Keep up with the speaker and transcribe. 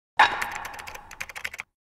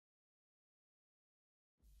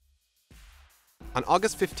On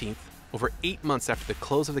August 15th, over 8 months after the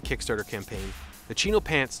close of the Kickstarter campaign, the Chino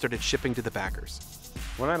pants started shipping to the backers.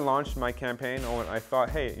 When I launched my campaign, I thought,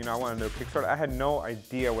 hey, I want to do Kickstarter. I had no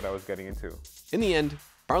idea what I was getting into. In the end,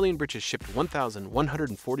 Barley Britches shipped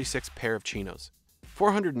 1,146 pair of chinos,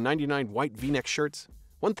 499 white V-neck shirts,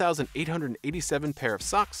 1,887 pair of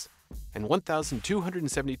socks, and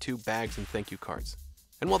 1,272 bags and thank you cards.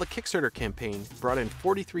 And while the Kickstarter campaign brought in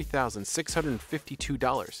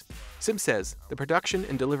 $43,652, Sim says the production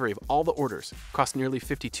and delivery of all the orders cost nearly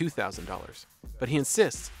 $52,000. But he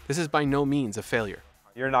insists this is by no means a failure.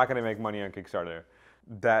 You're not going to make money on Kickstarter.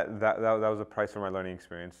 That was the price for my learning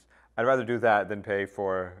experience. I'd rather do that than pay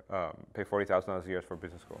 $40,000 a year for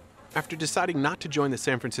business school. After deciding not to join the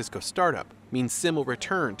San Francisco startup means Sim will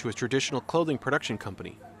return to his traditional clothing production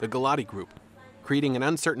company, the Galati Group, creating an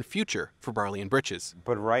uncertain future for Barley Britches.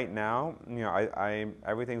 But right now,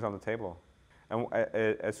 everything's on the table. And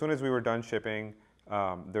as soon as we were done shipping,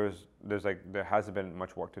 there hasn't been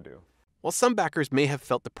much work to do. While some backers may have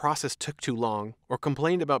felt the process took too long or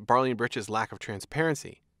complained about Barley Britches' lack of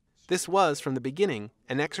transparency, this was, from the beginning,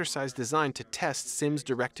 an exercise designed to test Sim's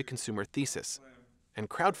direct-to-consumer thesis, and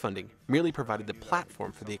crowdfunding merely provided the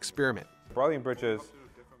platform for the experiment. Barley Britches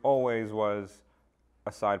always was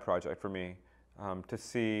a side project for me. To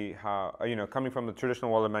see how, coming from the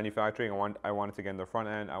traditional world of manufacturing, I wanted to get in the front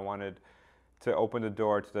end. I wanted to open the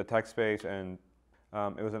door to the tech space, and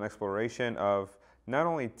it was an exploration of not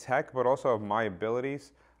only tech, but also of my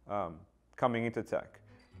abilities coming into tech.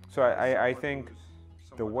 So I think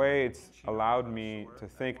the way it's allowed me to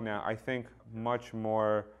think now, I think much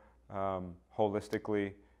more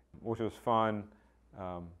holistically, which was fun,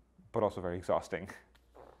 but also very exhausting.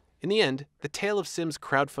 In the end, the tale of Sim's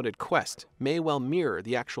crowdfunded quest may well mirror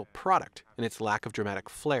the actual product in its lack of dramatic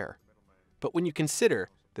flair. But when you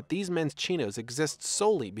consider that these men's chinos exist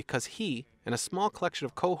solely because he and a small collection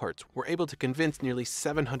of cohorts were able to convince nearly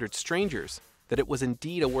 700 strangers that it was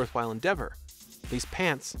indeed a worthwhile endeavor, these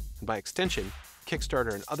pants, and by extension,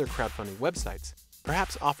 Kickstarter and other crowdfunding websites,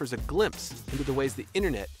 perhaps offers a glimpse into the ways the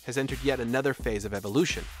internet has entered yet another phase of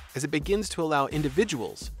evolution, as it begins to allow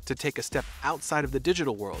individuals to take a step outside of the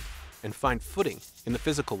digital world and find footing in the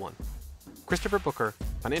physical one. Christopher Booker,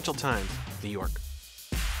 Financial Times, New York.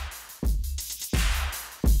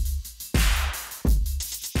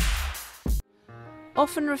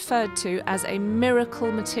 Often referred to as a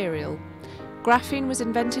miracle material, graphene was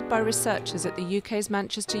invented by researchers at the UK's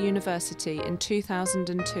Manchester University in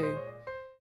 2002.